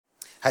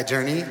Hi,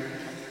 Journey.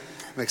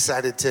 I'm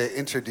excited to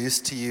introduce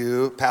to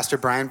you Pastor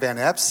Brian Van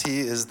Epps. He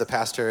is the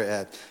pastor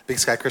at Big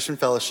Sky Christian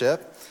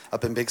Fellowship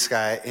up in Big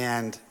Sky.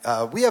 And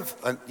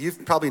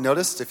you've probably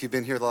noticed, if you've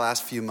been here the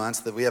last few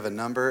months, that we have a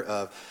number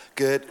of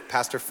good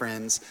pastor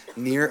friends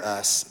near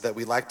us that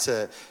we like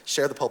to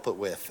share the pulpit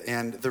with.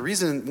 And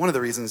one of the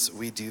reasons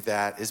we do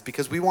that is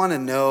because we want to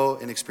know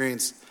and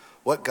experience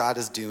what God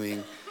is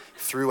doing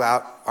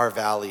throughout our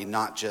valley,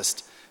 not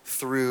just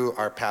through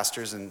our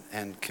pastors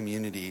and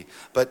community,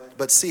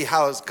 but see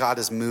how God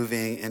is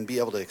moving and be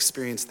able to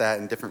experience that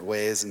in different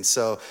ways. And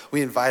so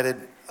we invited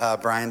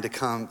Brian to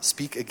come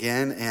speak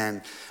again,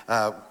 and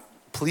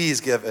please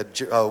give a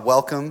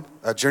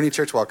Journey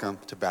Church welcome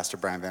to Pastor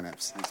Brian Van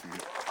Epps.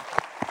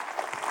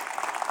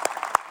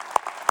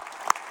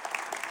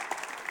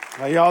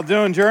 How y'all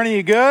doing, Journey?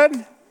 You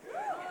good?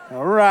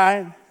 All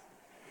right.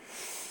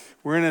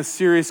 We're in a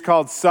series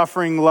called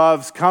Suffering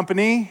Loves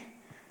Company.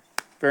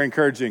 Very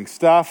encouraging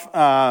stuff.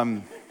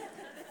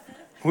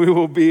 We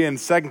will be in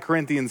 2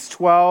 Corinthians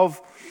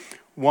 12,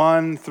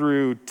 1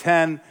 through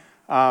 10.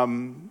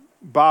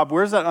 Bob,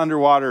 where's that the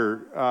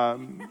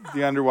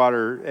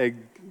underwater egg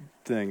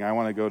thing? I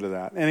want to go to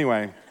that.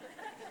 Anyway,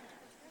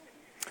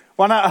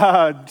 why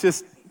not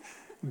just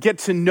get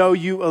to know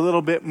you a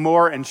little bit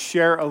more and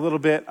share a little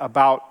bit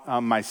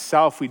about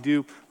myself. We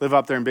do live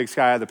up there in Big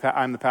Sky.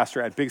 I'm the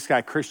pastor at Big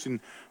Sky Christian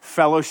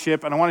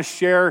Fellowship, and I want to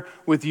share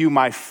with you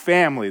my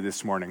family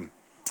this morning.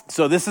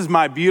 So this is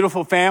my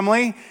beautiful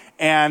family,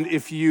 and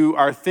if you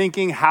are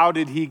thinking, how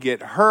did he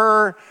get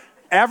her?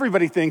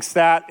 Everybody thinks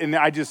that, and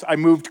I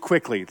moved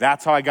quickly.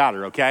 That's how I got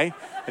her, okay?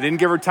 I didn't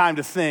give her time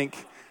to think.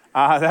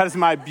 That is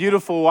my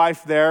beautiful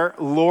wife there,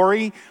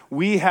 Lori.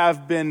 We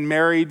have been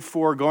married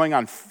for going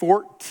on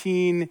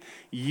 14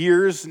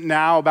 years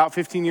now. About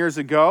 15 years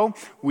ago,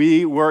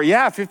 we were,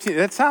 15.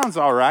 That sounds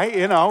all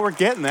right. We're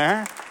getting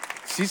there.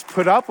 She's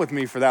put up with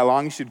me for that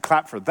long. You should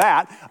clap for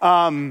that.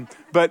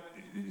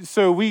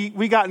 So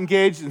we got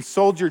engaged in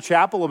Soldier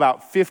Chapel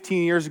about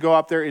 15 years ago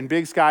up there in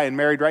Big Sky and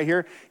married right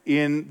here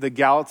in the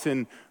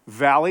Gallatin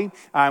Valley.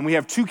 We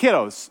have two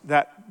kiddos.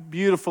 That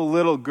beautiful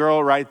little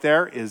girl right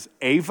there is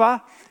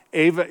Ava.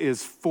 Ava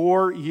is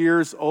 4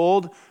 years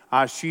old.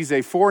 She's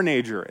a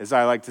four-nager, as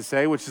I like to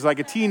say, which is like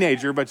a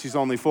teenager, but she's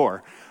only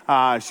 4.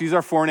 She's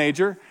our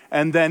four-nager.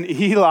 And then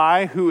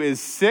Eli, who is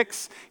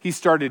 6, he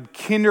started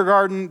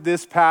kindergarten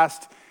this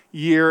past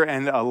year,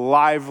 and a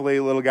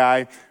lively little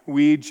guy.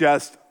 We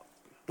just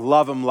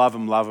love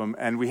him.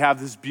 And we have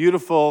this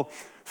beautiful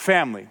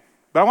family.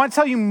 But I want to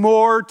tell you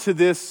more to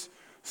this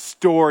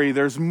story.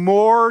 There's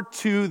more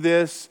to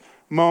this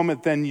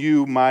moment than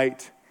you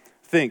might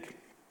think.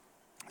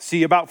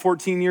 See, about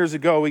 14 years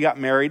ago, we got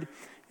married.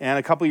 And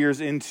a couple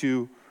years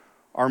into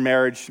our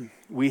marriage,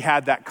 we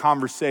had that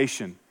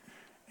conversation.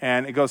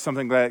 And it goes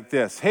something like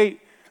this. Hey,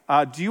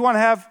 do you want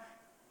to have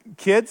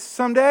kids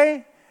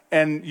someday?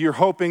 And you're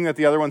hoping that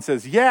the other one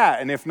says, yeah.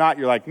 And if not,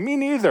 you're like, me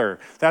neither.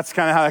 That's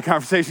kind of how that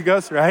conversation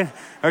goes, right?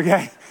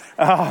 Okay.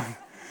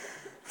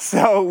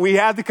 So we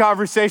had the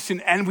conversation,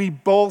 and we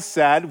both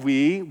said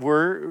we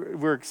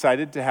were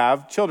excited to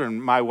have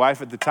children. My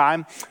wife at the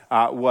time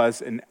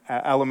was an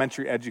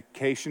elementary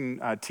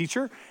education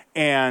teacher,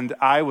 and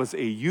I was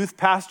a youth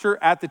pastor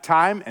at the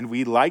time, and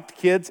we liked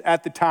kids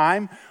at the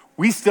time.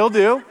 We still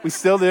do.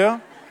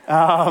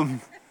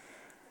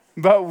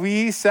 But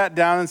we sat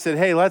down and said,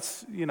 hey,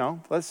 let's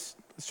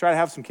try to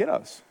have some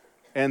kiddos.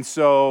 And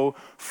so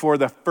for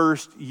the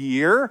first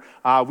year,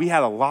 we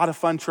had a lot of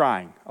fun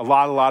trying,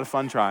 but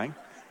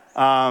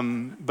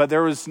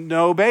there was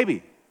no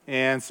baby.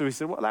 And so we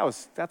said, well,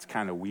 that's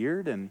kind of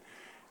weird. And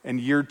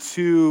year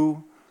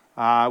 2,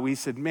 we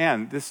said,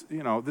 man, this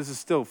is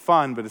still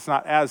fun, but it's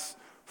not as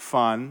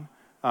fun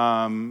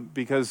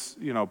because,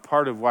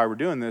 part of why we're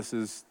doing this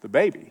is the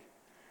baby.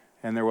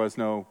 And there was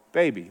no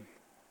baby.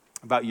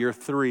 About year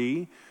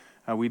 3,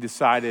 we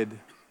decided,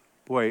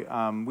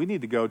 we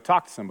need to go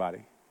talk to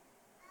somebody.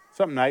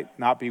 Something might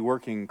not be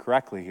working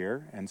correctly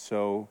here. And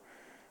so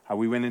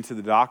we went into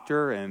the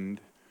doctor, and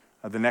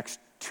the next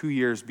 2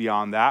 years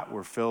beyond that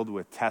were filled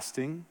with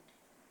testing,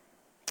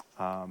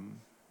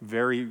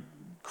 very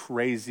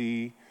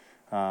crazy,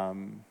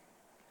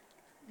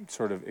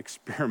 sort of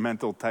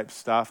experimental type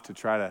stuff to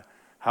try to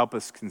help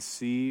us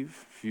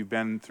conceive. If you've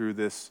been through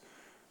this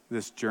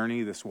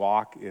journey, this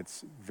walk,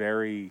 it's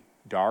very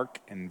dark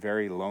and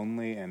very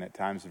lonely and at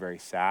times very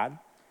sad.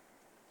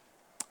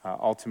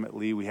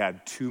 Ultimately, we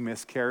had 2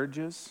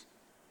 miscarriages.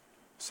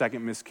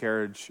 Second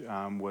miscarriage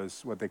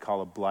was what they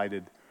call a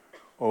blighted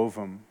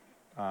ovum,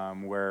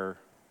 where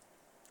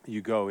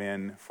you go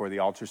in for the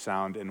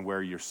ultrasound and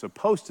where you're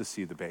supposed to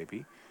see the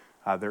baby,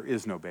 there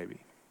is no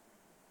baby.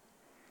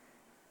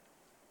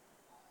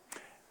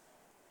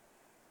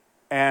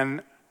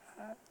 And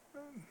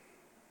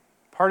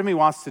part of me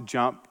wants to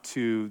jump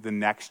to the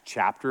next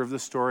chapter of the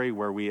story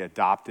where we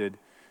adopted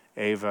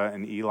Ava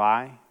and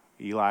Eli.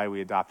 Eli,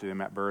 we adopted him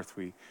at birth.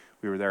 We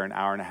were there an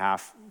hour and a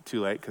half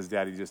too late because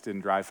Daddy just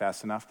didn't drive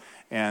fast enough.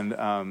 And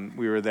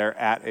we were there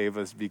at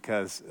Ava's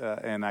because,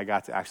 and I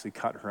got to actually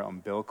cut her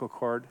umbilical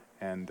cord.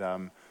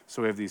 And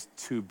So we have these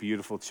two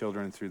beautiful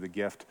children through the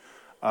gift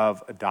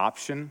of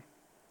adoption.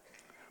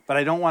 But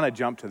I don't want to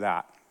jump to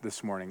that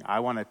this morning.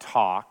 I want to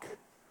talk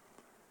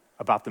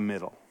about the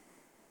middle.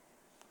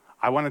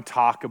 I want to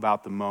talk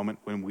about the moment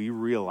when we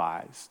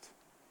realized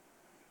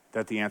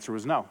that the answer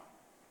was no.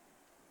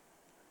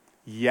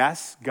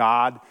 Yes,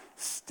 God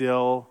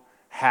still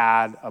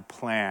had a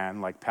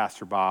plan, like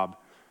Pastor Bob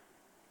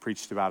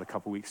preached about a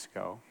couple weeks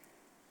ago.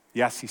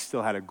 Yes, he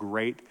still had a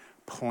great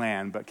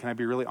plan, but can I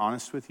be really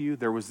honest with you?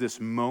 There was this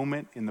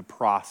moment in the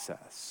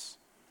process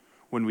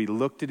when we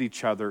looked at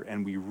each other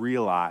and we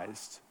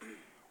realized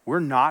we're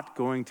not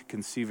going to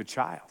conceive a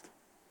child.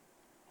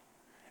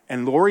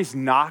 And Lori's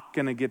not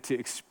going to get to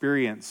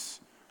experience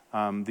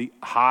the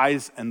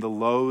highs and the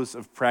lows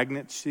of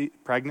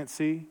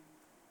pregnancy.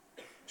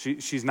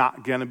 She's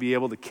not going to be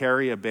able to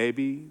carry a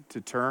baby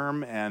to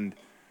term, and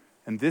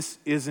this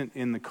isn't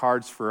in the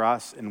cards for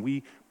us. And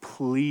we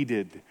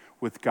pleaded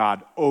with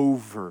God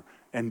over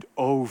and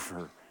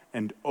over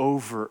and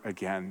over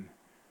again.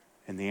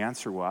 And the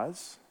answer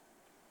was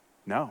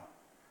no.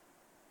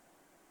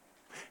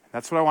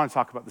 That's what I want to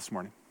talk about this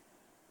morning.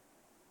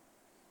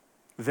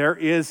 There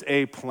is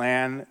a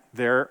plan.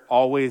 There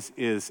always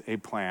is a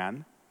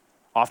plan.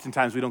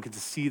 Oftentimes we don't get to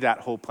see that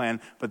whole plan,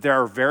 but there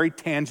are very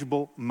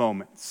tangible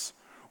moments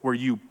where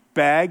you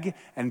beg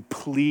and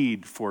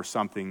plead for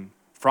something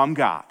from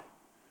God,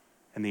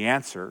 and the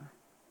answer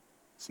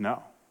is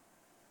no.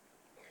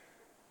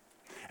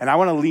 And I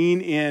want to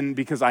lean in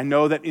because I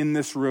know that in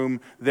this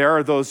room, there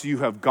are those of you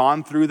who have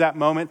gone through that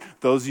moment,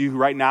 those of you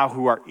right now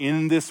who are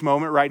in this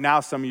moment right now.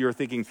 Some of you are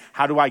thinking,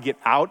 how do I get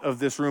out of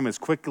this room as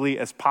quickly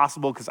as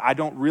possible? Because I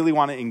don't really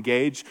want to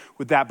engage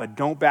with that, but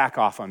don't back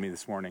off on me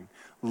this morning.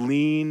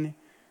 Lean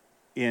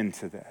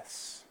into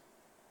this.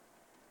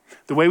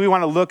 The way we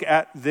want to look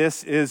at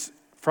this is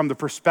from the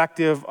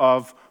perspective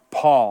of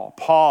Paul.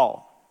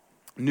 Paul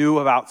knew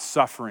about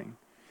suffering.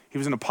 He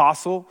was an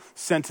apostle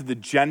sent to the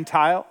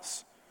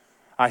Gentiles.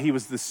 He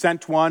was the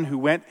sent one who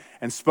went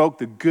and spoke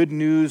the good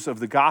news of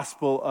the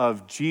gospel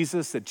of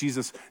Jesus, that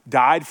Jesus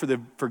died for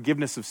the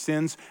forgiveness of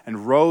sins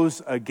and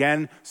rose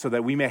again so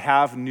that we may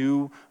have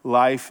new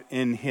life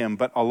in him.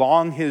 But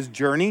along his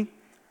journey,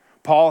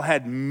 Paul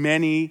had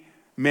many,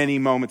 many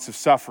moments of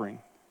suffering.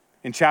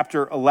 In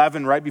chapter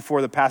 11, right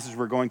before the passage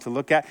we're going to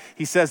look at,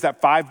 he says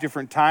that 5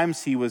 different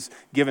times he was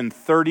given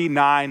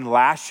 39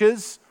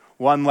 lashes,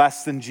 one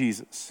less than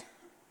Jesus.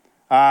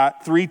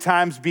 3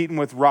 times beaten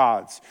with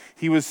rods.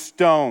 He was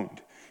stoned.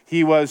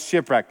 He was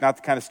shipwrecked. Not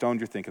the kind of stoned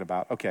you're thinking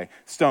about. Okay,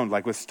 stoned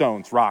like with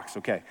stones, rocks,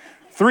 okay.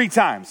 3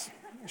 times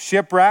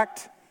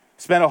shipwrecked,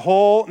 spent a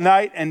whole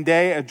night and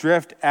day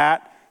adrift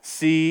at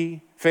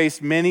sea,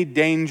 faced many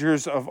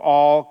dangers of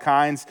all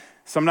kinds,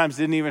 sometimes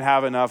didn't even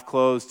have enough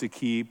clothes to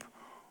keep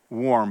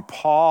warm.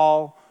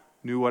 Paul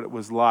knew what it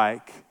was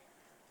like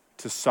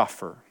to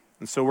suffer.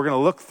 And so we're going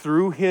to look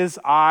through his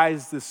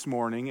eyes this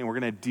morning, and we're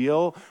going to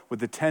deal with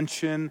the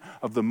tension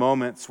of the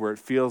moments where it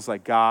feels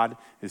like God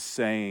is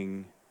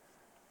saying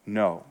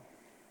no.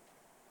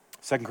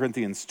 2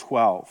 Corinthians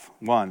 12,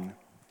 1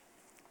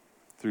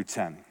 through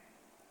 10.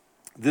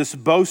 This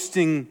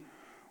boasting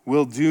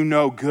will do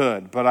no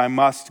good, but I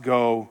must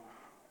go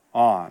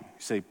on.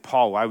 You say,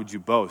 Paul, why would you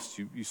boast?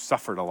 You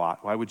suffered a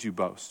lot. Why would you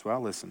boast?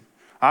 Well, listen.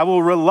 I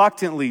will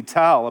reluctantly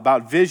tell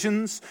about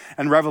visions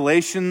and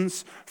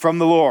revelations from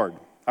the Lord.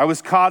 I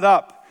was caught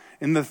up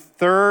in the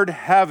 3rd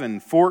heaven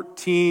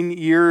 14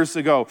 years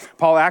ago.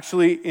 Paul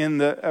actually in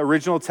the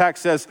original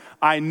text says,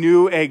 I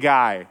knew a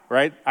guy,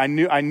 right? I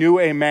knew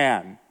a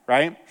man,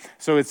 right?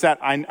 So it's that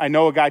I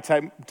know a guy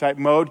type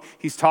mode.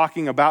 He's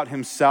talking about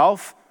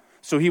himself.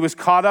 So he was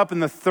caught up in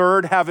the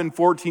 3rd heaven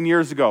 14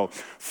 years ago.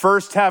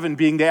 1st heaven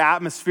being the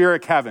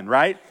atmospheric heaven,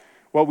 right?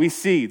 What we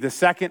see. The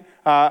 2nd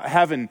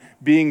heaven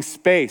being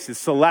space, is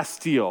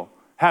celestial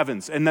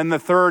heavens. And then the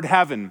 3rd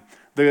heaven,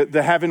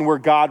 the heaven where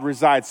God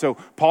resides. So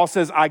Paul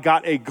says, I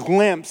got a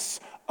glimpse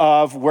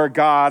of where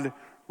God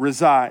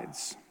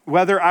resides.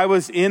 Whether I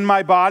was in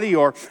my body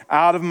or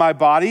out of my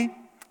body,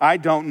 I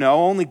don't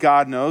know. Only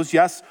God knows.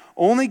 Yes,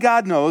 only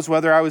God knows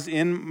whether I was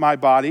in my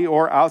body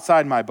or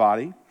outside my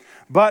body.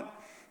 But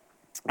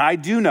I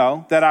do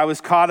know that I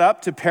was caught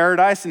up to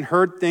paradise and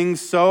heard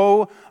things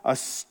so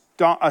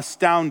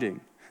astounding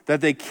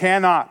that they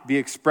cannot be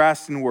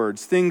expressed in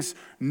words. Things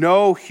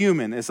no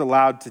human is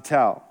allowed to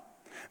tell.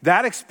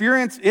 That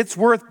experience, it's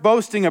worth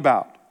boasting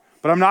about,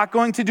 but I'm not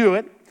going to do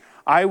it.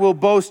 I will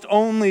boast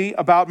only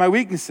about my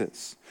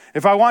weaknesses.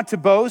 If I want to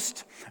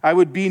boast, I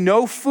would be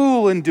no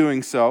fool in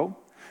doing so,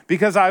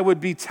 because I would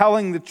be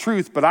telling the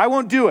truth, but I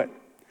won't do it,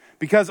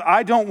 because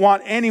I don't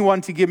want anyone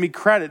to give me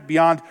credit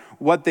beyond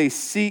what they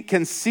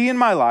can see in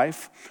my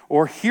life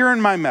or hear in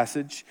my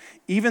message,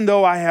 even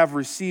though I have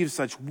received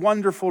such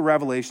wonderful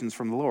revelations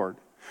from the Lord.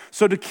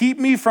 So to keep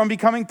me from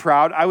becoming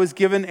proud, I was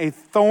given a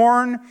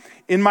thorn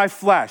in my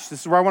flesh.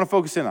 This is where I want to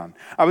focus in on.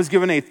 I was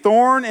given a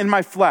thorn in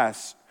my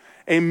flesh,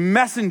 a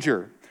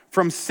messenger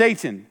from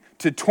Satan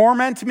to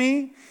torment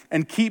me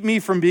and keep me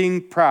from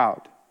being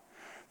proud.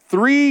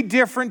 3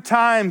 different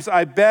times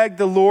I begged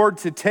the Lord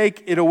to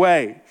take it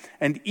away.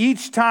 And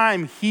each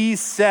time he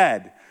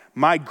said,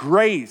 my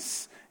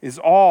grace is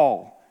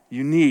all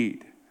you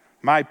need.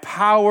 My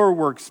power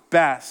works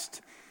best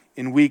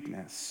in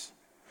weakness.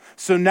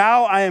 So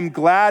now I am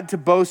glad to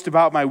boast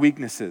about my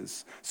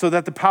weaknesses, so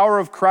that the power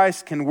of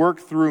Christ can work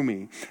through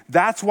me.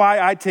 That's why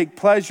I take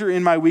pleasure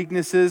in my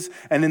weaknesses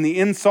and in the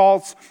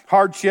insults,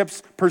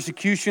 hardships,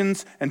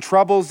 persecutions, and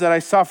troubles that I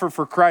suffer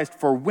for Christ.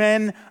 For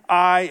when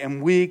I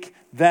am weak,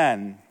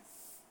 then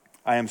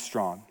I am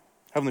strong.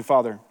 Heavenly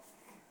Father,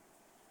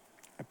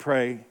 I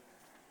pray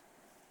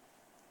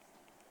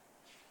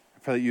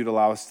that you'd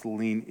allow us to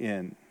lean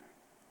in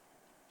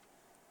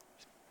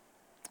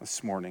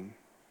this morning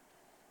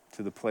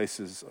to the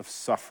places of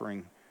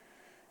suffering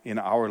in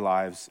our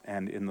lives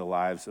and in the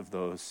lives of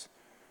those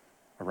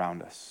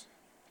around us.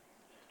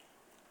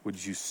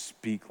 Would you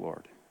speak,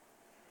 Lord,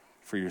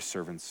 for your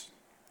servants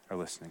are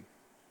listening.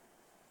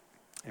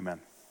 Amen.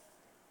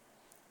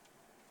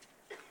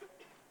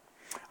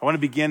 I want to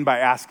begin by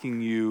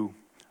asking you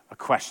a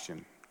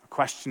question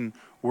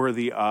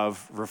worthy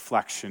of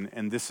reflection.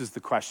 And this is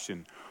the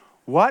question: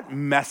 what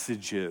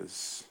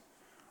messages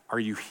are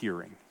you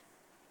hearing?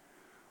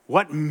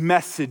 What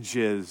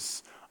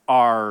messages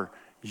are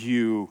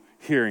you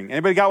hearing?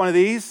 Anybody got one of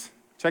these?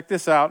 Check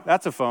this out.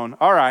 That's a phone.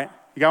 All right.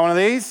 You got one of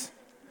these?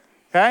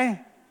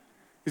 Okay.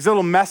 These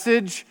little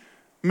message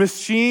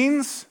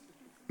machines.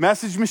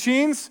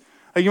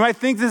 You might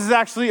think this is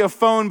actually a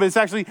phone, but it's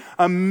actually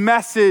a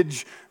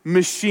message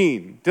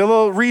machine. Did a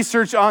little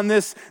research on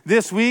this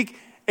week.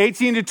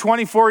 18 to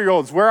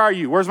 24-year-olds, where are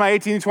you? Where's my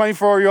 18 to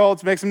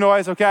 24-year-olds? Make some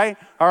noise, okay?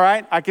 All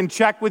right. I can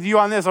check with you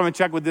on this. I'm going to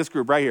check with this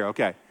group right here,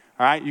 okay?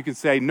 All right. You can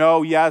say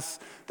no, yes,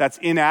 that's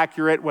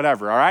inaccurate,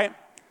 whatever, all right?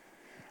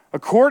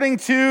 According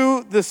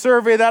to the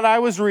survey that I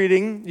was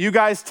reading, you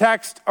guys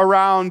text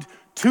around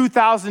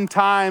 2,000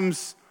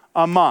 times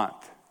a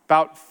month,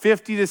 about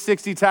 50 to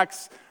 60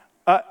 texts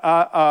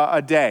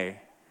a day.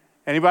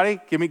 Anybody?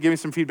 Give me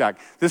some feedback.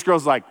 This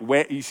girl's like,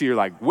 you're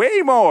like,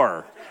 way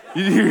more.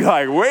 You're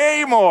like,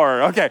 way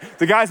more. Okay,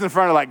 the guys in the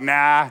front are like,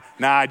 nah,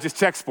 I just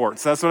check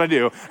sports. That's what I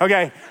do.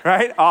 Okay,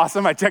 right?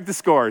 Awesome. I check the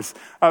scores.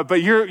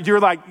 But you're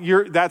like,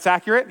 that's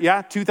accurate?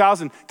 Yeah,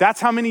 2,000.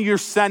 That's how many you're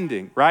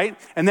sending, right?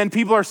 And then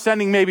people are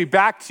sending maybe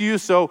back to you.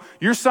 So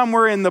you're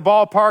somewhere in the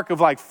ballpark of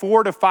like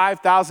 4,000 to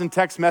 5,000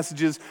 text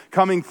messages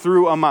coming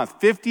through a month.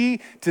 50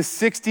 to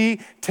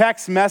 60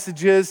 text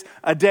messages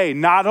a day.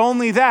 Not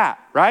only that,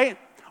 right?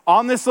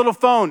 On this little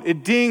phone,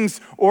 it dings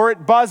or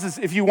it buzzes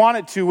if you want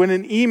it to when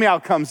an email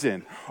comes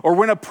in or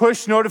when a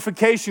push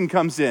notification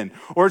comes in,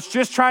 or it's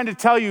just trying to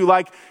tell you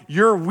like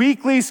your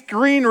weekly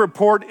screen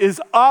report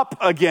is up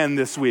again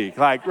this week,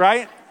 like,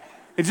 right?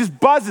 It just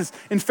buzzes.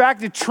 In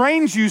fact, it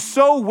trains you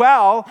so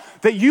well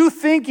that you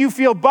think you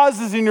feel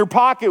buzzes in your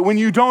pocket when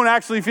you don't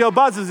actually feel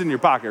buzzes in your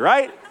pocket,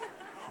 right?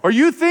 Or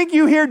you think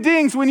you hear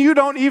dings when you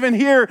don't even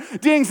hear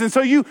dings. And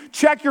so you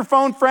check your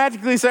phone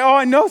frantically, say, oh,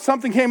 I know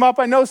something came up,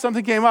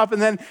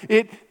 and then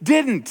it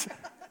didn't.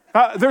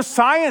 There's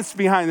science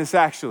behind this,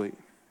 actually.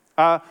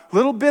 A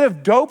little bit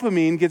of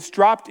dopamine gets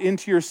dropped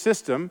into your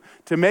system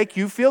to make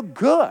you feel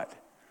good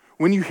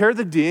when you hear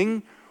the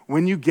ding,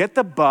 when you get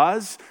the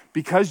buzz,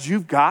 because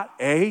you've got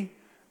a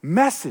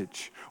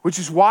message. Which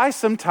is why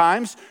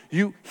sometimes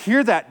you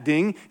hear that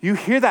ding, you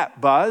hear that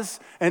buzz,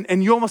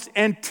 and you almost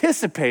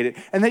anticipate it,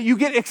 and that you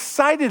get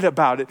excited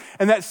about it,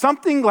 and that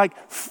something like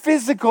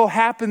physical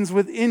happens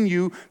within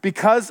you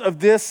because of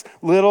this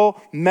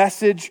little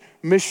message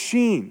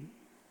machine.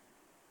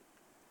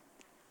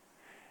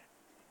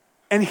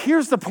 And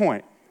here's the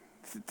point.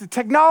 The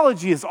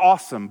technology is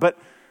awesome, but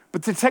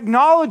the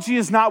technology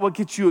is not what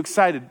gets you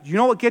excited. You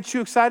know what gets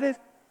you excited?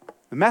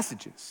 The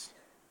messages.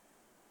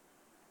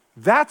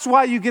 That's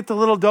why you get the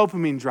little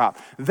dopamine drop.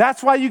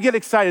 That's why you get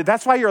excited.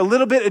 That's why you're a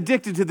little bit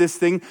addicted to this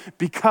thing,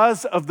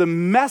 because of the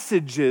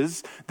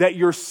messages that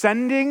you're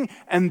sending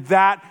and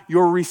that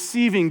you're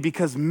receiving,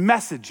 because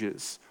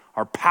messages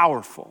are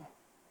powerful.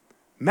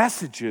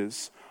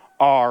 Messages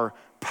are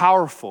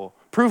powerful.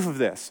 Proof of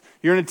this: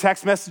 you're in a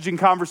text messaging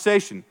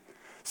conversation.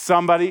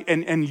 Somebody,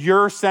 and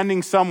you're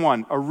sending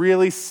someone a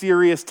really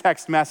serious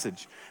text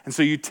message. And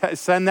so you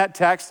send that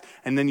text,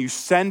 and then you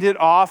send it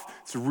off.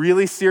 It's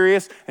really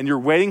serious, and you're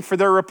waiting for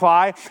their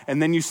reply,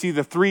 and then you see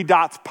the 3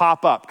 dots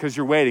pop up because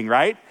you're waiting,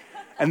 right?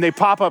 And they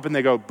pop up, and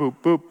they go boop,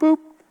 boop, boop,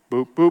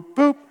 boop, boop,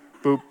 boop,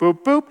 boop,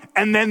 boop, boop,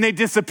 and then they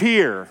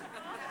disappear.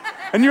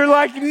 And you're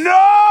like,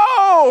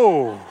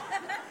 no!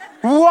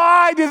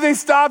 Why did they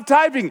stop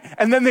typing?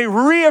 And then they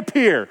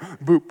reappear.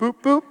 Boop,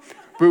 boop, boop.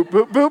 Boop,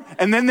 boop, boop.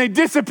 And then they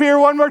disappear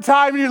one more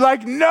time, and you're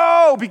like,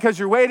 no, because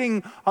you're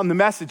waiting on the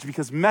message,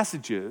 because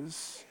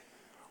messages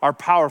are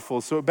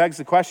powerful. So it begs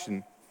the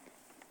question,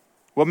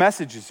 what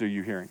messages are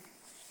you hearing?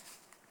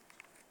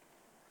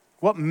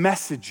 What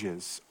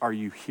messages are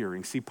you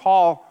hearing? See,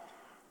 Paul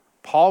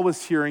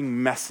was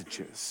hearing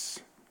messages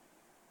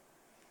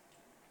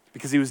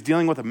because he was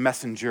dealing with a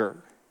messenger.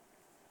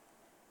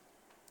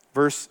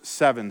 Verse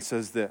 7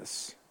 says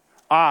this: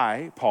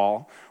 I,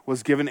 Paul,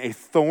 was given a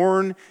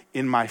thorn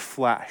in my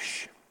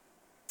flesh,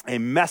 a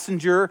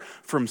messenger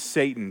from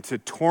Satan to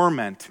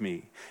torment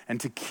me and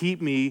to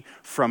keep me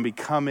from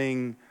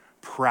becoming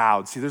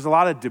proud. See, there's a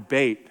lot of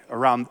debate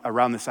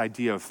around this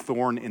idea of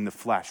thorn in the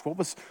flesh. What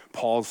was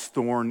Paul's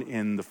thorn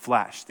in the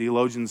flesh?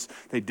 Theologians,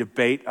 they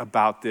debate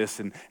about this,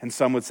 and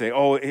some would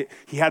say,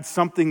 he had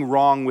something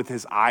wrong with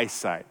his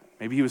eyesight.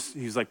 Maybe he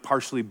was like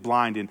partially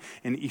blind.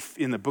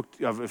 In the book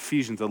of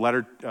Ephesians, the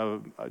letter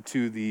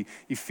to the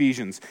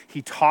Ephesians,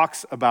 he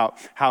talks about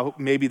how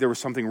maybe there was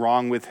something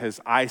wrong with his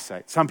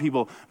eyesight. Some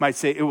people might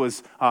say it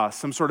was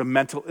some sort of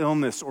mental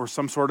illness or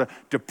some sort of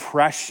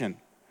depression.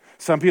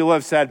 Some people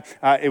have said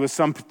it was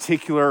some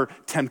particular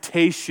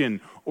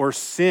temptation or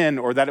sin,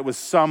 or that it was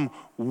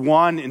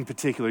someone in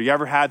particular. You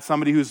ever had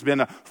somebody who's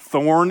been a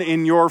thorn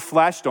in your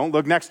flesh? Don't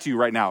look next to you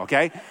right now,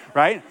 okay?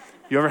 Right?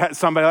 You ever had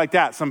somebody like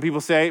that? Some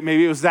people say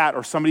maybe it was that,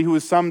 or somebody who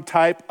was some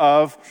type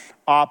of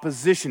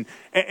opposition.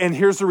 And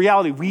here's the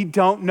reality. We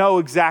don't know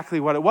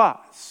exactly what it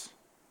was.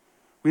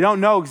 We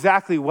don't know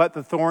exactly what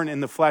the thorn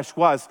in the flesh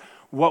was.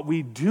 What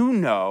we do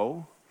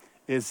know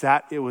is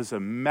that it was a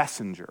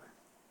messenger.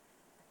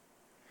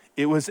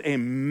 It was a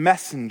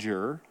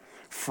messenger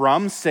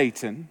from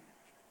Satan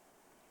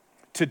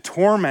to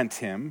torment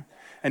him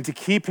and to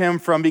keep him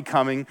from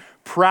becoming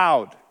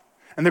proud.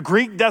 And the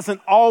Greek doesn't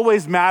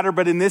always matter,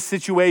 but in this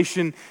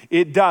situation,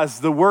 it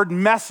does. The word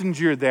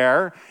messenger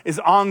there is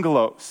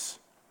angelos,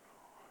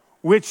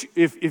 which,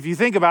 if you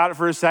think about it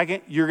for a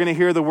second, you're going to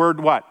hear the word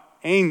what?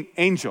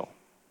 Angel,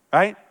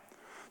 right?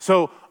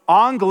 So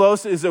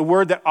angelos is a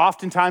word that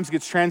oftentimes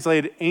gets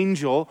translated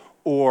angel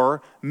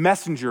or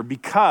messenger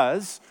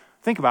because,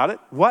 think about it,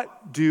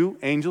 what do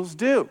angels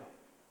do?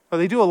 Well,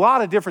 they do a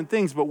lot of different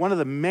things, but one of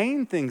the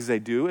main things they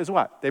do is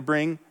what? They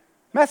bring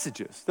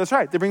messages. That's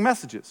right, they bring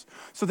messages.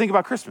 So think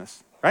about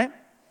Christmas, right?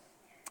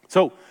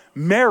 So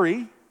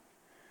Mary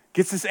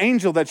gets this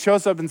angel that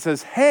shows up and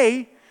says,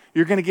 hey,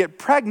 you're going to get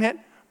pregnant,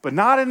 but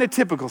not in a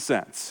typical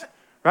sense,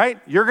 right?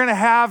 You're going to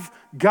have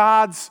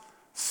God's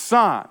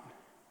son.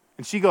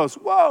 And she goes,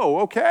 whoa,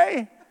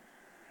 okay.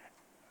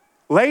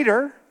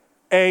 Later,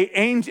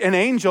 an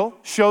angel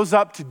shows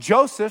up to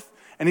Joseph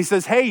and he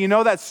says, hey, you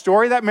know that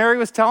story that Mary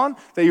was telling?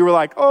 That you were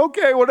like,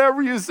 okay,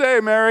 whatever you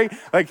say, Mary.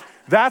 Like,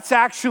 that's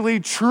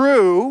actually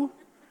true.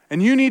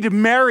 And you need to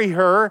marry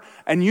her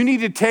and you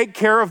need to take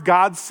care of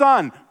God's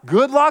son.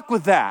 Good luck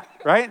with that,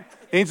 right?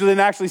 The angel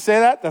didn't actually say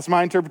that. That's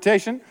my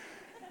interpretation.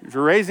 If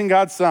you're raising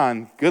God's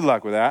son, good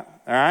luck with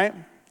that, all right?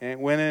 Ain't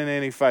winning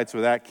any fights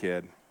with that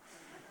kid.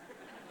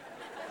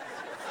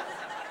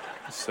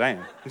 Just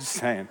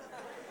saying.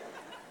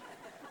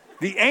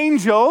 The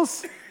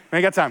angels,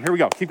 I got time, here we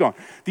go, keep going.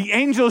 The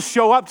angels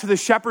show up to the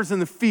shepherds in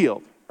the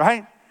field,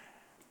 right?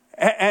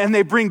 And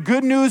they bring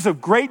good news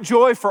of great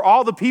joy for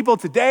all the people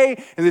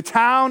today in the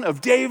town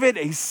of David.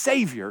 A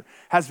Savior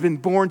has been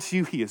born to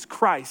you. He is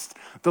Christ,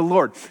 the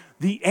Lord.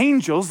 The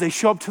angels, they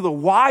show up to the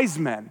wise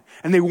men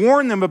and they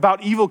warn them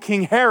about evil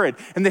King Herod.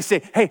 And they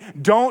say, hey,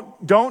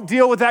 don't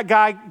deal with that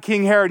guy,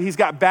 King Herod. He's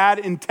got bad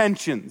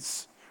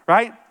intentions,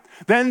 right?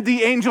 Then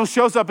the angel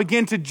shows up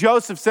again to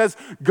Joseph, says,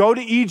 go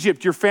to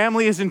Egypt, your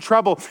family is in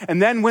trouble. And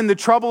then when the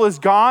trouble is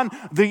gone,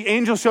 the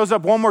angel shows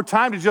up one more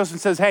time to Joseph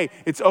and says, hey,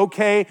 it's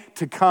okay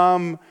to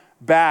come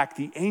back.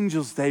 The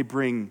angels, they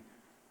bring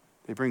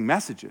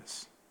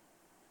messages.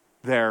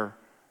 They're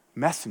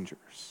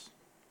messengers.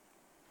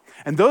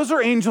 And those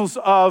are angels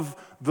of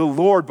the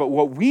Lord. But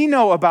what we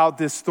know about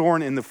this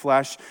thorn in the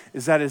flesh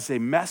is that it's a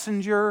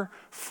messenger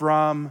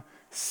from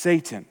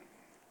Satan.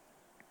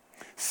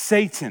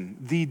 Satan,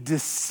 the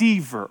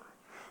deceiver,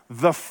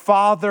 the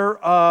father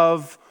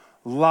of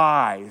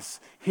lies.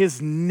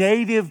 His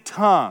native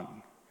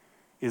tongue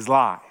is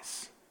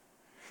lies.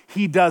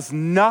 He does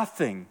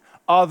nothing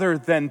other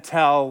than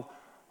tell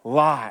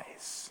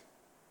lies.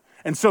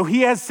 And so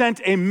he has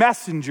sent a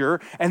messenger,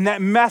 and that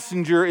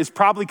messenger is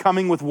probably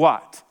coming with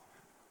what?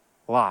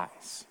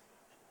 Lies.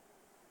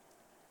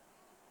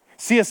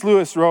 C.S.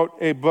 Lewis wrote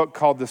a book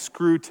called The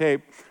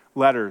Screwtape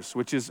Letters,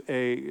 which is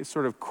a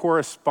sort of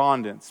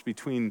correspondence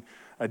between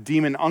a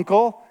demon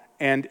uncle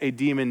and a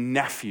demon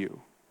nephew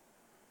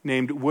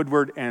named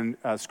Woodward and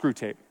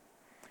Screwtape.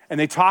 And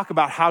they talk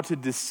about how to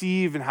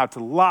deceive and how to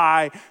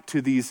lie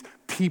to these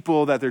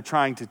people that they're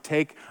trying to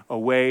take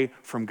away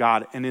from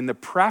God. And in the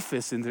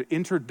preface, in the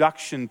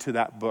introduction to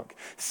that book,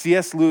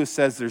 C.S. Lewis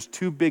says there's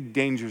two big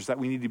dangers that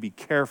we need to be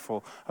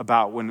careful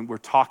about when we're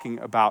talking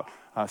about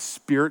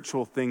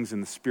spiritual things in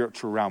the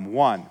spiritual realm.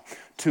 One,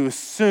 to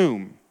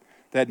assume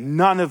that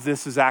none of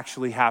this is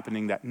actually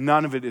happening, that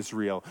none of it is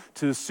real.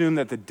 To assume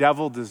that the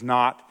devil does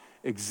not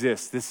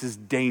exist. This is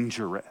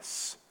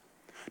dangerous.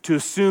 To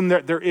assume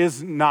that there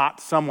is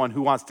not someone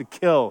who wants to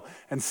kill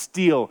and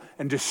steal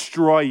and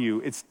destroy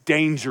you. It's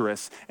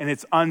dangerous and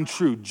it's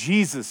untrue.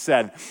 Jesus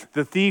said,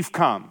 the thief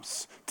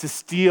comes to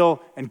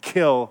steal and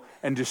kill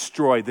and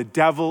destroy. The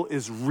devil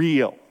is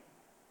real.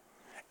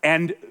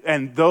 And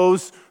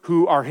those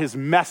who are his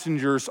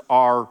messengers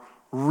are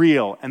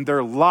real. And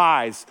their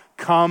lies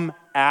come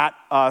at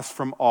us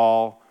from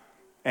all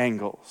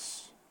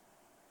angles.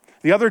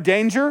 The other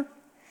danger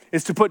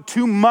is to put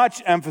too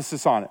much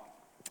emphasis on it.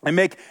 and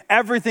make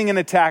everything an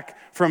attack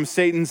from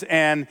Satan's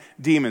and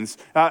demons.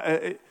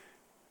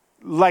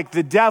 Like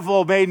the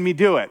devil made me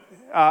do it.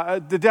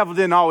 The devil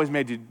didn't always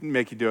make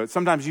you do it.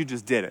 Sometimes you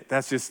just did it.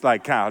 That's just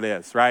like how it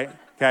is, right?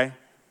 Okay?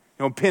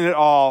 Don't pin it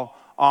all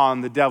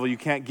on the devil. You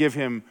can't give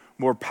him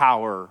more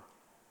power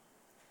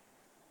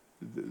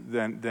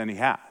than he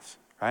has,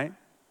 right?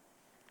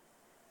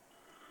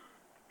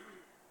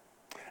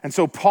 And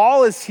so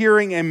Paul is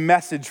hearing a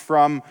message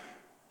from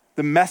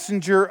the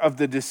messenger of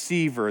the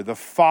deceiver, the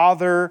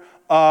father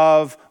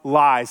of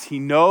lies. He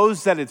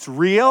knows that it's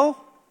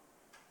real,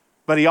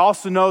 but he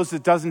also knows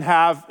it doesn't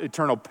have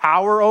eternal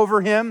power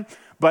over him,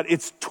 but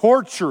it's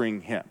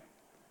torturing him,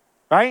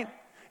 right?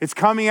 It's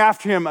coming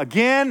after him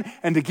again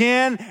and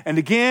again and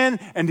again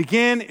and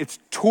again. It's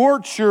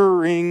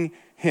torturing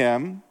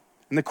him.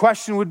 And the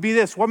question would be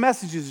this: what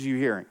messages are you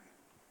hearing?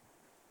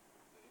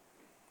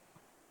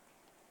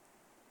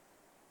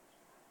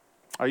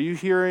 Are you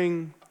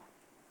hearing,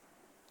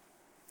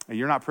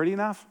 you're not pretty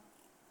enough?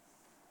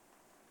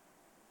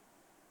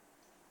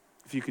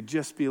 If you could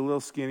just be a little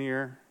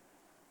skinnier,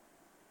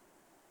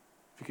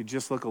 if you could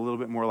just look a little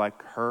bit more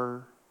like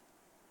her.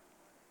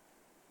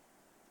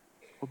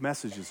 What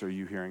messages are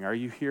you hearing? Are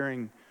you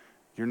hearing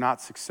you're not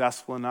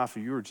successful enough, or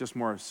you were just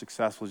more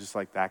successful just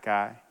like that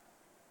guy?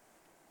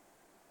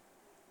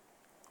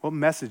 What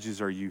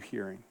messages are you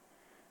hearing?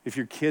 If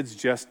your kids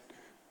just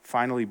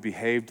finally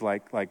behaved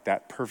like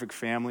that perfect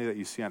family that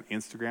you see on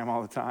Instagram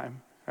all the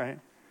time, right?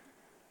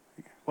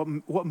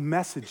 What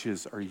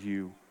messages are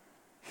you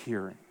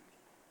hearing?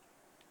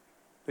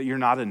 That you're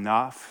not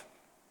enough?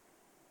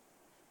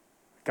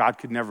 God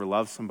could never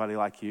love somebody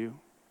like you?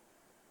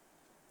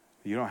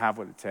 You don't have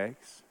what it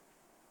takes?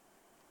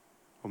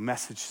 What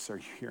messages are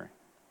you hearing?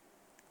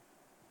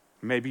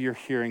 Maybe you're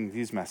hearing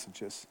these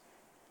messages.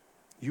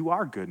 You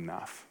are good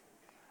enough,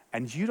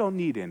 and you don't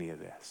need any of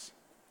this.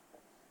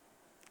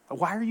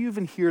 Why are you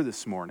even here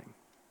this morning?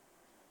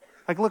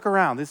 Like, look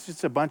around. This is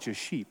just a bunch of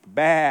sheep.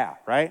 Bah,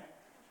 right?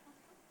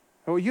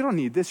 Oh, you don't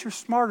need this. You're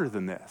smarter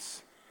than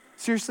this.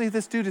 Seriously,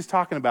 this dude is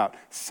talking about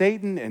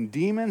Satan and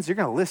demons. You're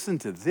going to listen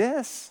to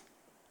this?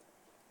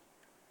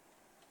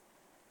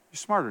 You're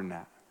smarter than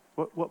that.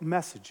 What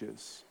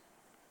messages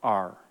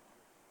are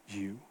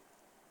you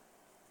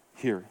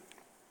hearing?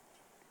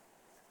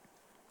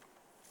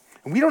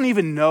 And we don't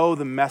even know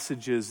the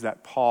messages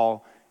that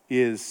Paul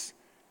is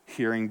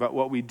hearing, but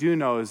what we do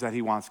know is that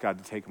he wants God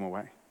to take them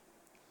away.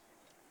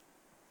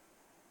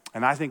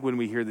 And I think when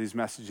we hear these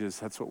messages,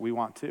 that's what we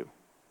want too.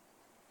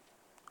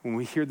 When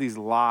we hear these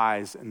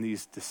lies and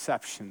these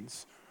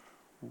deceptions,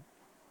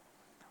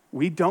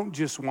 we don't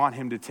just want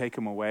him to take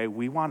them away,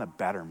 we want a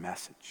better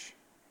message.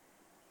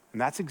 And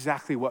that's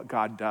exactly what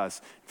God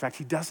does. In fact,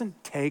 he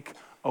doesn't take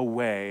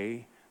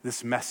away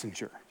this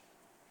messenger.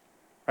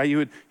 Right?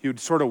 You would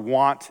sort of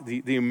want,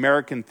 the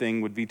American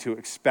thing would be to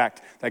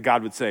expect that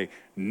God would say,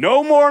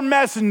 no more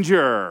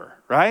messenger,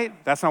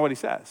 right? That's not what he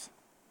says.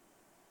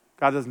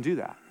 God doesn't do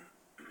that.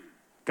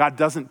 God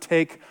doesn't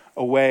take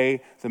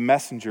away the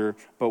messenger,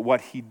 but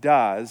what he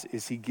does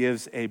is he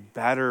gives a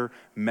better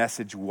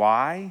message.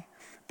 Why?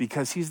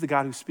 Because he's the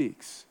God who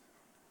speaks.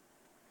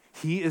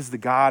 He is the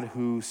God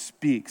who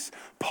speaks.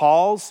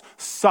 Paul's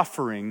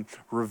suffering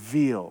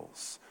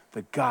reveals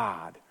the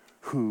God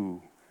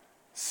who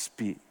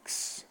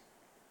speaks.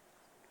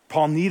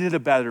 Paul needed a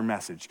better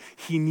message.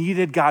 He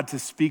needed God to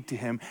speak to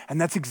him,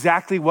 and that's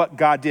exactly what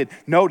God did.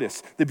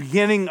 Notice the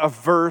beginning of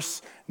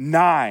verse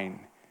 9.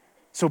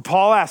 So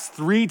Paul asked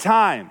 3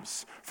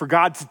 times for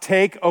God to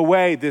take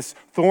away this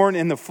thorn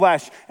in the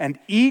flesh, and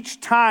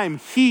each time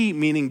he,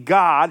 meaning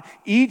God,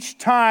 each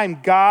time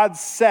God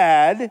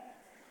said, and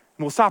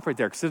we'll stop right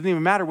there because it doesn't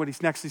even matter what he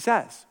next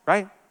says,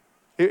 right?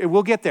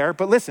 We'll get there,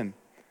 but listen,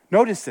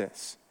 notice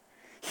this.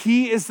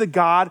 He is the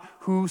God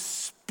who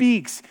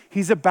speaks.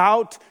 He's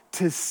about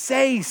to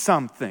say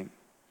something.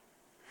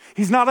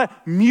 He's not a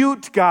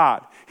mute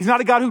God. He's not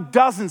a God who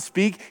doesn't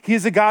speak. He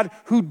is a God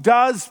who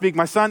does speak.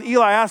 My son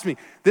Eli asked me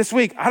this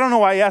week, I don't know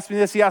why he asked me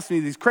this. He asked me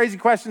these crazy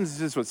questions.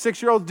 This is what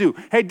 6-year-olds do.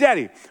 Hey,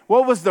 Daddy,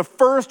 what was the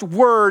first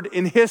word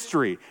in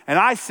history? And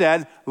I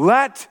said,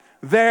 let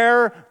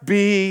there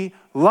be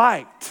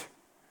light.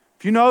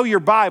 If you know your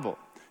Bible,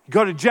 you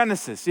go to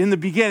Genesis, in the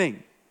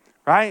beginning,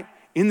 right?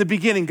 In the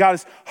beginning, God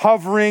is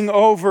hovering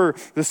over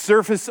the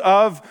surface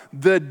of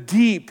the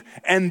deep,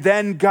 and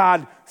then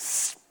God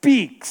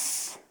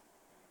speaks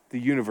the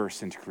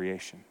universe into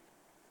creation.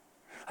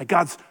 Like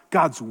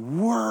God's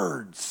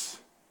words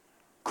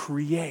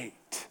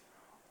create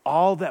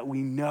all that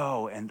we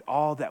know and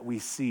all that we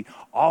see.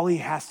 All he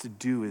has to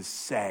do is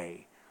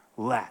say,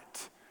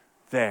 let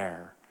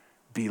there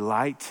be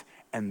light,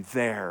 and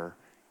there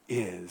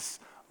is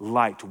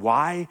light.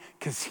 Why?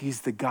 Because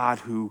he's the God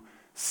who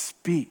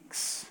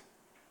speaks.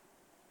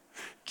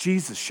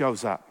 Jesus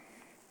shows up,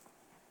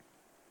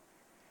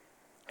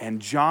 and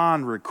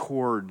John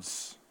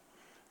records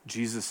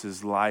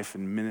Jesus' life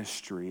and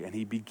ministry, and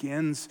he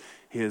begins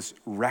his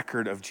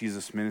record of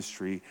Jesus'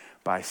 ministry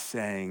by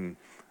saying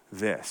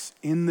this: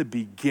 in the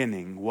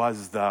beginning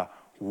was the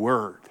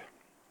Word,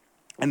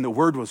 And the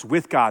Word was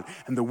with God,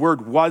 and the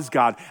Word was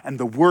God, and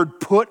the Word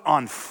put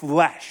on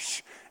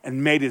flesh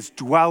and made his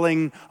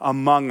dwelling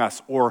among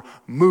us, or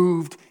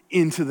moved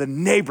into the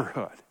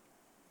neighborhood.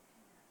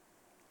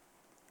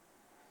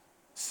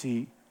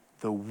 See,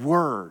 the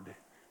Word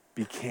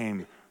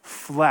became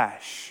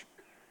flesh.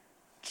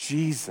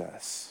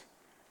 Jesus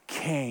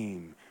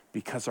came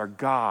because our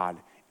God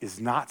is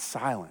not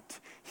silent.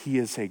 He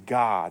is a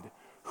God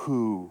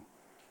who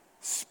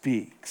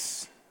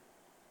speaks.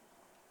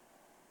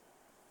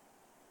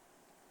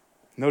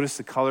 Notice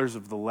the colors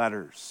of the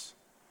letters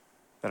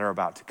that are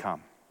about to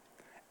come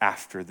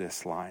after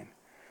this line.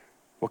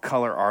 What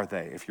color are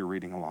they if you're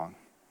reading along?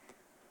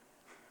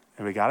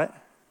 Everybody got it?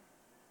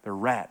 They're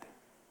red,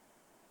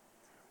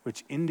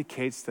 which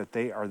indicates that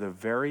they are the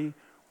very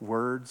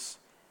words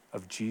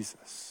of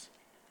Jesus.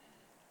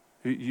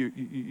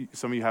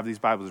 Some of you have these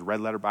Bibles,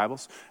 red letter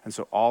Bibles, and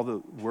so all the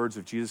words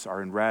of Jesus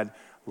are in red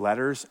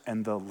letters,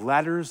 and the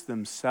letters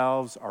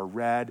themselves are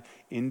red,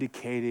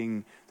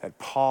 indicating that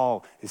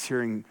Paul is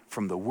hearing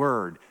from the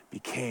Word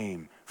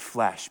became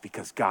flesh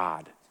because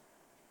God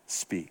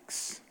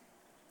speaks.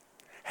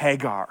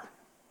 Hagar,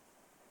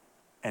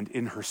 and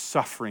in her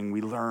suffering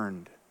we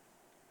learned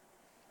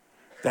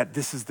that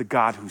this is the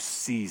God who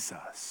sees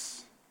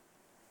us.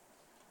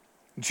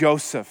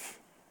 Joseph,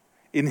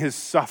 in his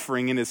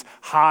suffering, in his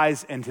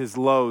highs and his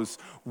lows,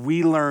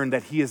 we learn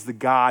that he is the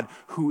God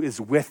who is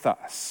with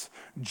us.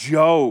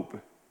 Job,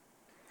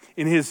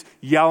 in his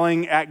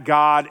yelling at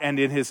God and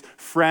in his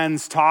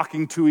friends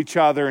talking to each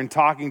other and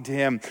talking to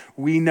him,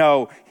 we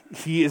know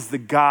he is the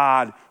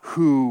God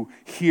who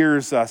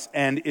hears us.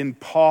 And in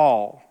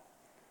Paul,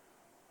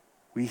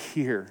 we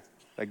hear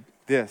like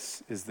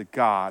this is the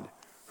God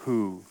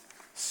who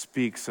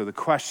speaks. So the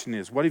question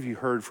is, what have you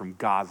heard from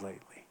God lately?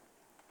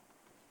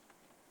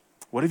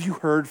 What have you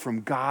heard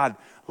from God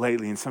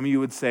lately? And some of you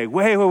would say,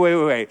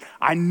 wait.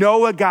 I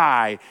know a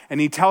guy, and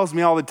he tells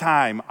me all the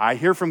time, I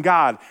hear from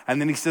God,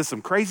 and then he says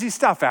some crazy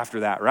stuff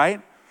after that,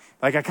 right?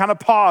 Like I kind of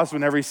pause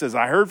whenever he says,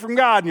 I heard from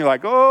God, and you're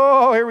like,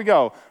 oh, here we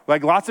go.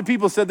 Like lots of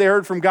people said they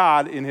heard from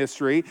God in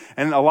history,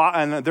 and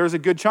there's a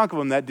good chunk of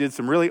them that did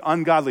some really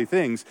ungodly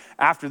things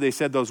after they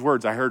said those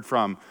words, I heard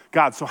from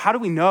God. So how do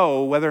we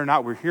know whether or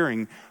not we're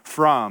hearing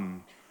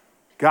from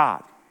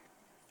God?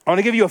 I want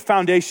to give you a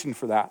foundation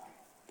for that.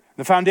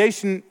 The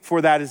foundation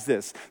for that is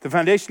this. The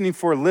foundation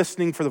for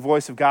listening for the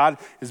voice of God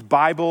is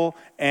Bible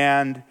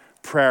and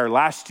prayer.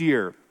 Last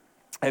year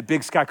at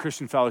Big Sky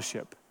Christian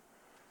Fellowship,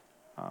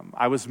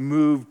 I was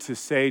moved to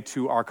say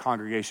to our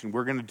congregation,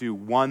 we're going to do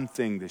one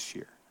thing this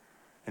year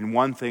and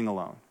one thing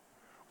alone.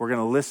 We're going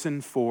to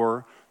listen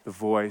for the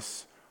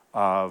voice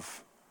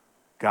of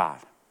God.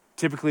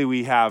 Typically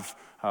we have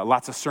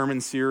lots of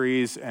sermon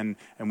series, and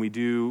we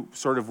do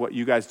sort of what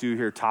you guys do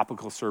here,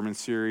 topical sermon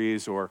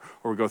series, or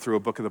we go through a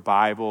book of the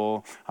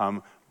Bible.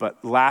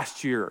 But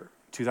last year,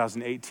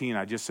 2018,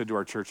 I just said to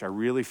our church, I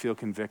really feel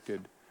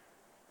convicted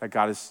that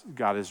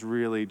God is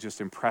really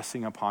just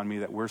impressing upon me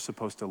that we're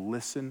supposed to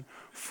listen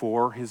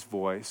for his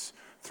voice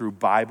through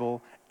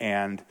Bible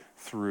and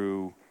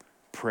through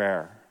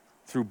prayer.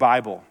 Through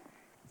Bible.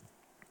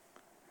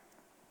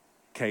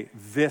 Okay,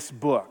 this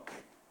book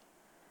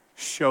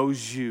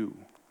shows you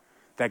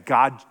that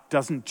God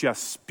doesn't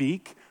just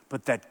speak,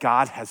 but that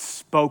God has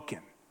spoken.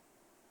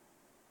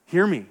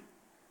 Hear me.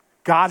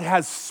 God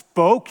has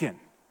spoken.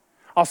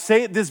 I'll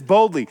say it this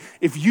boldly.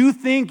 If you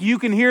think you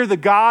can hear the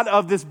God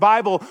of this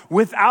Bible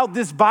without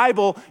this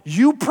Bible,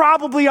 you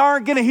probably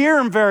aren't going to hear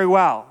him very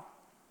well.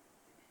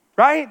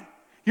 Right?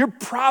 You're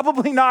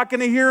probably not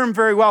going to hear him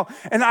very well.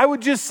 And I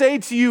would just say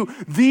to you,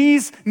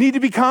 these need to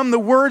become the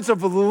words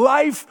of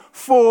life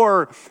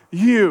for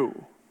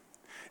you.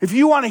 If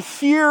you want to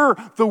hear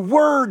the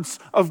words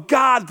of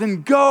God,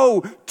 then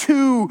go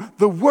to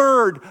the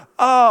Word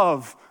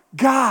of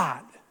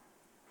God.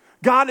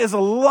 God is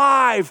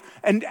alive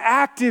and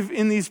active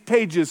in these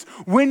pages.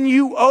 When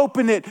you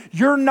open it,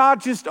 you're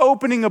not just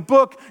opening a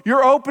book,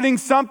 you're opening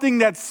something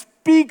that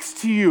speaks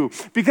to you.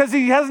 Because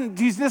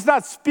he's just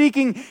not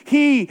speaking,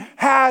 he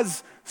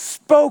has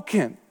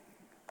spoken.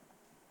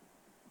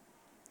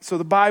 So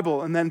the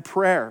Bible and then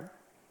prayer.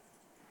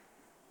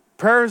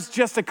 Prayer is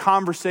just a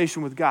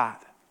conversation with God.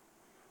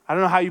 I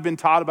don't know how you've been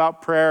taught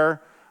about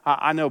prayer.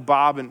 I know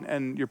Bob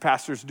and your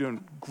pastors are doing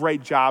a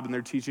great job in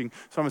their teaching,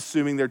 so I'm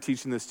assuming they're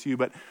teaching this to you.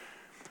 But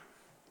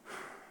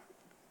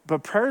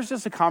prayer is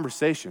just a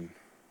conversation.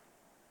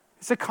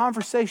 It's a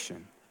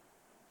conversation.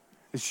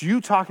 It's you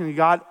talking to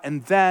God,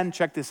 and then,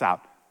 check this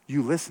out,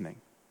 you listening.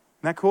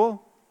 Isn't that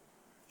cool?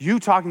 You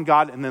talking to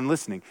God and then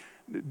listening.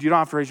 You don't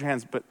have to raise your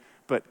hands,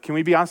 but can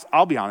we be honest?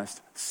 I'll be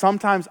honest.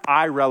 Sometimes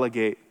I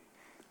relegate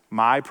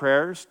my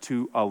prayers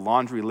to a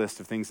laundry list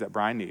of things that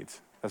Brian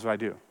needs. That's what I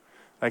do.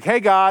 Like, hey,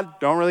 God,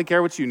 don't really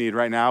care what you need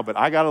right now, but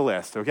I got a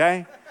list,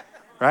 okay?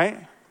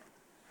 Right?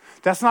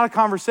 That's not a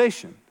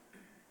conversation.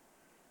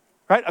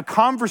 Right? A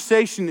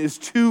conversation is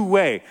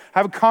two-way. I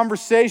have a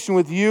conversation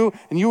with you,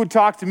 and you would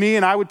talk to me,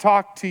 and I would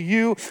talk to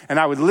you, and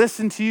I would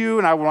listen to you,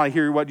 and I would want to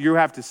hear what you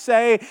have to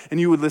say, and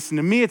you would listen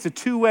to me. It's a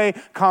two-way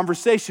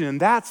conversation, and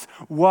that's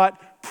what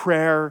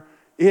prayer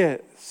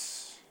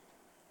is.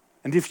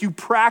 And if you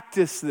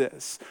practice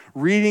this,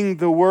 reading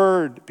the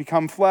word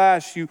become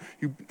flesh, you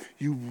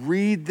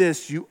read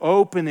this, you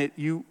open it,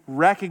 you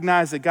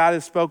recognize that God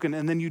has spoken,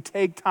 and then you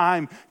take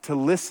time to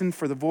listen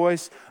for the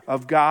voice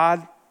of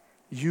God,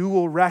 you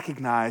will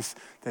recognize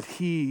that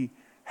he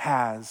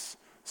has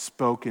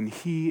spoken.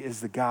 He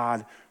is the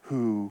God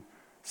who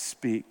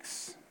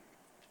speaks.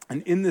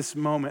 And in this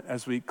moment,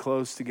 as we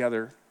close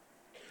together,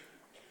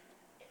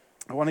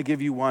 I want to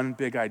give you one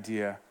big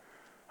idea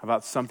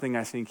about something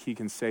I think he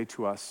can say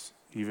to us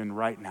even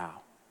right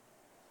now.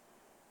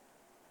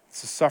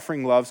 It's a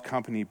Suffering Loves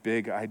Company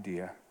big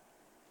idea.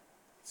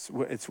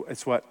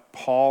 It's what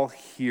Paul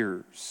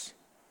hears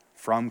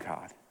from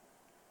God.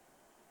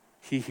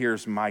 He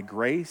hears, my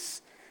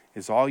grace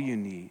is all you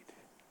need.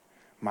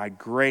 My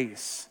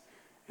grace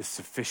is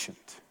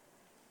sufficient.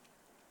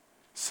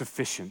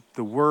 Sufficient.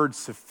 The word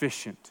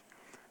sufficient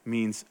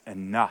means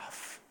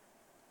enough.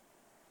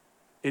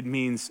 It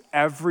means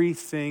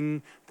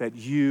everything that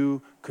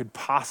you could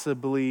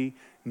possibly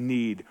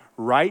need.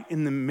 Right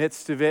in the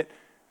midst of it,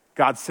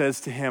 God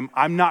says to him,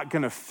 I'm not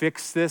going to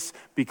fix this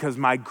because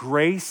my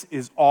grace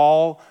is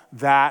all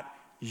that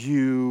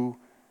you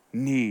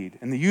need.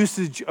 And the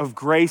usage of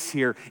grace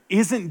here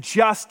isn't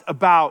just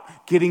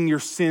about getting your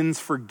sins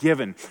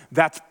forgiven.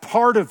 That's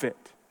part of it.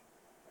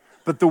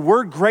 But the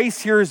word grace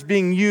here is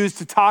being used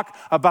to talk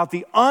about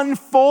the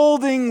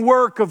unfolding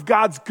work of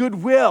God's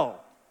goodwill.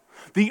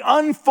 The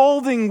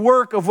unfolding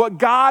work of what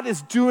God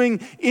is doing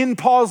in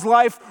Paul's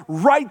life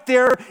right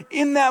there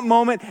in that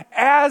moment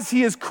as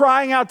he is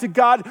crying out to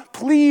God,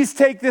 please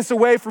take this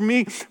away from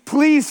me.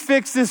 Please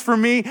fix this for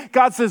me.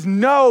 God says,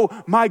 no,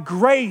 my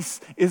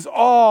grace is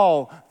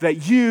all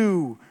that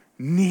you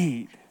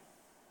need.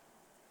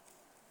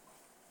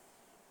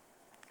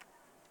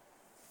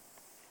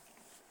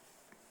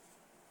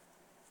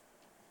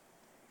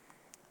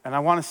 And I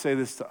want to say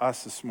this to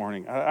us this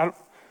morning.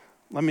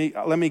 Let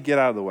me get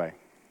out of the way.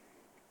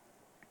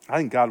 I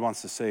think God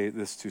wants to say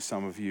this to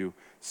some of you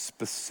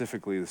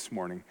specifically this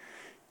morning.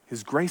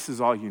 His grace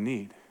is all you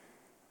need.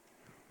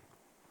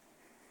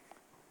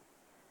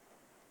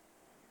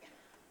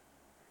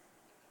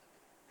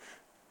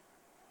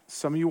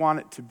 Some of you want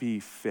it to be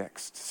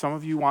fixed. Some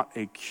of you want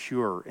a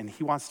cure, and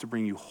he wants to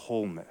bring you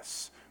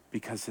wholeness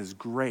because his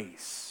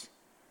grace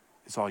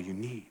is all you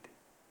need.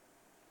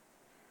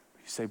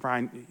 You say,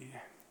 Brian, you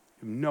have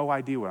no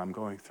idea what I'm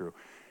going through.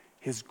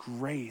 His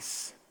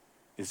grace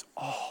is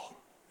all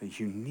that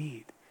you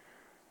need.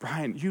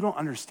 Brian, you don't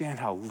understand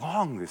how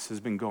long this has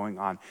been going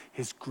on.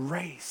 His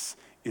grace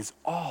is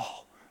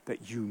all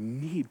that you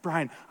need.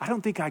 Brian, I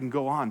don't think I can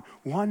go on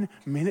 1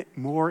 minute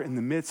more in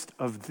the midst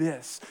of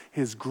this.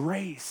 His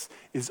grace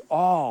is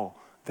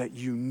all that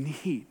you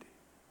need.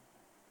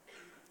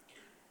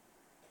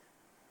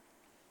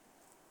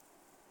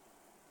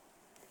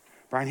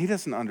 Brian, he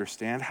doesn't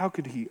understand. How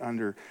could he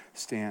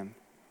understand?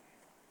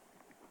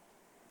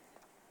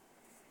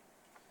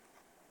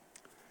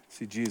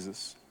 See,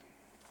 Jesus,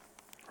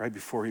 right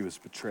before he was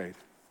betrayed,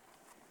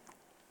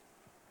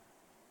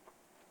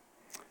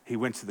 he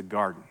went to the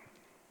garden.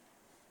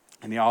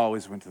 And he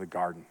always went to the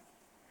garden.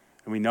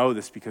 And we know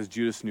this because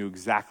Judas knew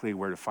exactly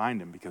where to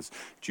find him, because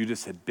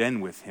Judas had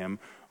been with him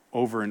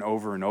over and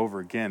over and over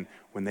again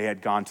when they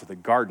had gone to the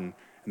garden.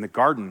 And the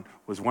garden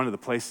was one of the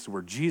places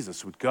where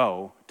Jesus would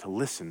go to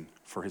listen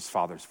for his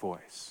Father's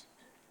voice.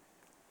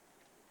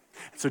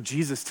 So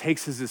Jesus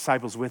takes his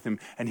disciples with him,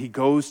 and he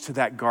goes to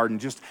that garden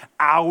just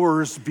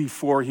hours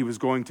before he was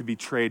going to be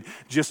betrayed,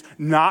 just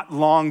not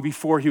long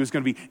before he was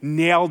going to be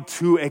nailed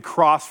to a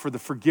cross for the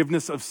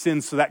forgiveness of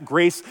sins so that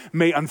grace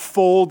may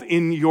unfold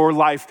in your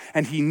life.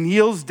 And he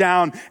kneels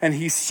down and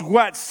he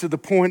sweats to the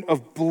point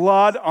of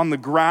blood on the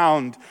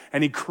ground,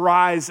 and he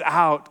cries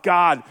out,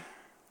 God,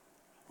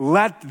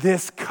 let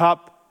this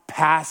cup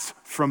pass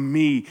from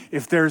me.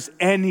 If there's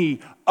any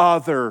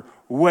other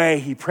way,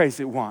 he prays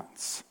it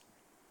once.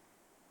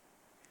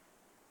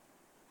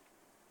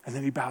 And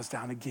then he bows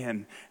down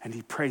again and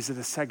he prays it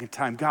a second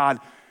time. God,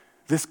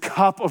 this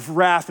cup of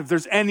wrath, if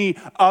there's any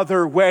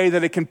other way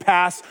that it can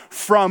pass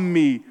from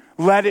me,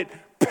 let it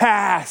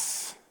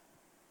pass.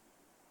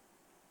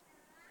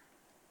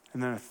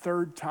 And then a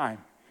third time,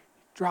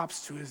 he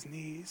drops to his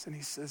knees and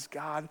he says,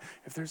 God,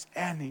 if there's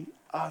any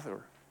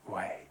other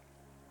way,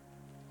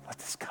 let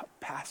this cup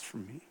pass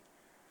from me.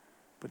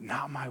 But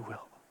not my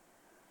will,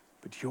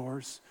 but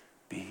yours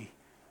be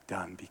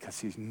done. Because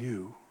he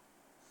knew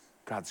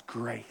God's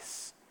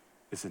grace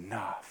is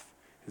enough.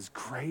 His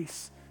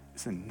grace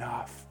is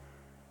enough.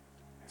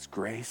 His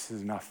grace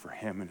is enough for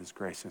him, and his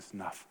grace is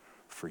enough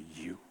for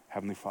you.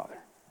 Heavenly Father,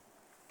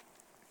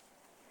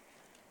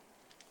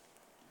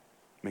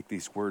 make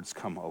these words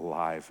come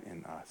alive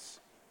in us.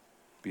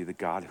 Be the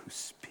God who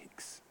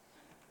speaks.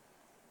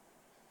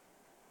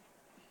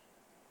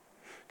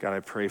 God, I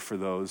pray for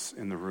those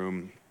in the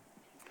room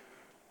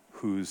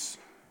whose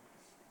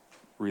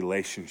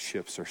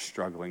relationships are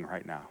struggling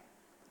right now,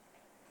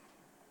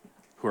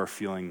 who are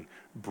feeling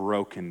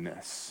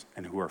brokenness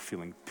and who are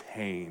feeling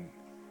pain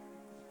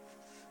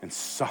and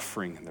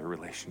suffering in their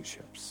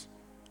relationships.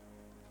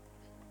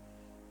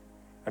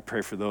 I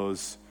pray for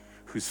those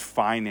whose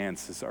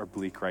finances are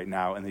bleak right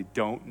now and they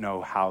don't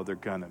know how they're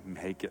going to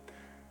make it.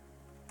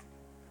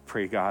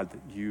 Pray, God,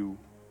 that you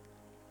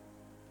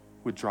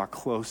would draw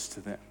close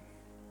to them.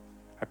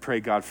 I pray,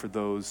 God, for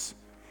those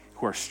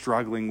who are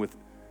struggling with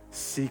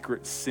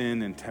secret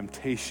sin and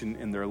temptation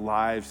in their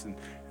lives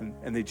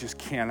and they just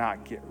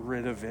cannot get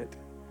rid of it.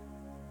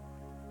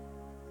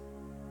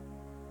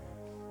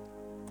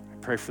 I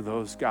pray for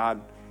those,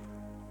 God,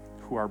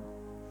 who are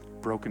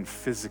broken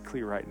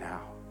physically right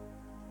now.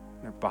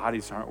 Their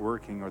bodies aren't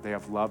working, or they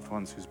have loved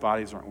ones whose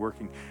bodies aren't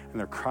working, and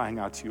they're crying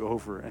out to you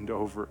over and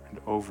over and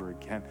over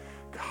again.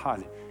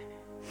 God,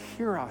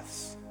 hear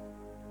us.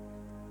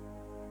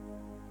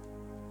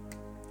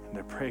 And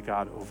I pray,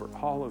 God, over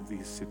all of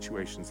these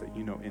situations that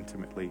you know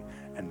intimately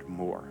and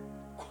more,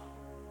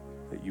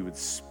 that you would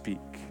speak.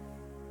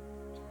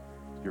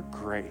 Your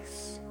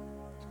grace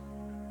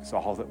is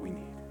all that we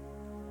need.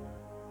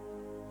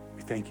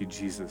 We thank you,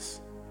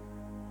 Jesus,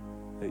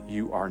 that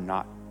you are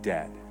not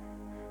dead,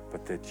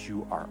 but that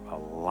you are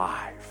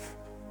alive,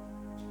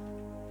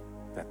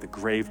 that the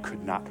grave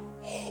could not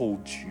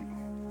hold you,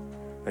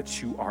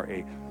 that you are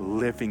a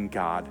living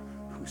God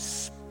who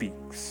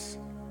speaks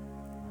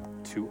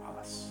to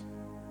us.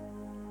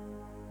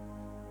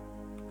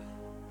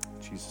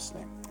 In Jesus'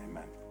 name,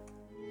 amen.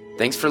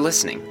 Thanks for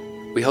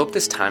listening. We hope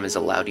this time has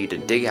allowed you to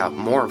dig out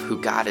more of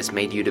who God has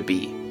made you to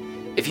be.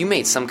 If you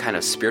made some kind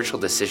of spiritual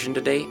decision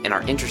today and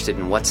are interested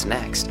in what's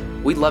next,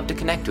 we'd love to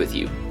connect with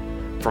you.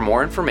 For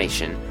more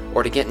information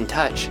or to get in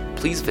touch,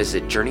 please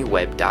visit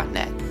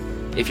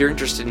journeyweb.net. If you're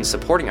interested in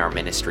supporting our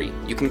ministry,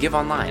 you can give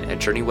online at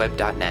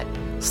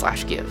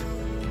journeyweb.net/give.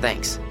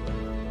 Thanks.